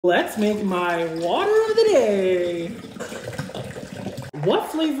Let's make my water of the day.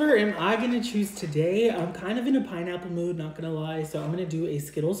 What flavor am I gonna choose today? I'm kind of in a pineapple mood, not gonna lie. So I'm gonna do a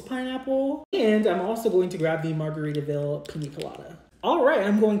Skittles pineapple. And I'm also going to grab the Margaritaville Pina Colada. All right,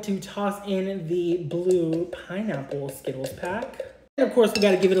 I'm going to toss in the blue pineapple Skittles pack. And of course, we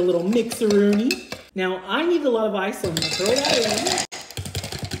gotta give it a little mixeroony. Now, I need a lot of ice, so I'm gonna throw that in.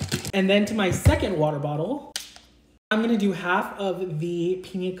 And then to my second water bottle, I'm gonna do half of the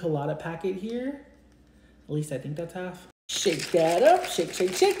Pina Colada packet here. At least I think that's half. Shake that up, shake,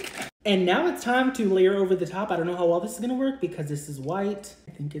 shake, shake. And now it's time to layer over the top. I don't know how well this is gonna work because this is white.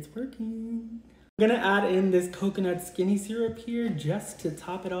 I think it's working. I'm gonna add in this coconut skinny syrup here just to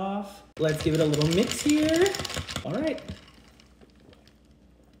top it off. Let's give it a little mix here. All right.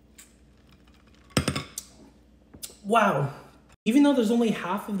 Wow. Even though there's only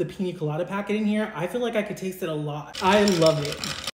half of the Pina Colada packet in here, I feel like I could taste it a lot. I love it.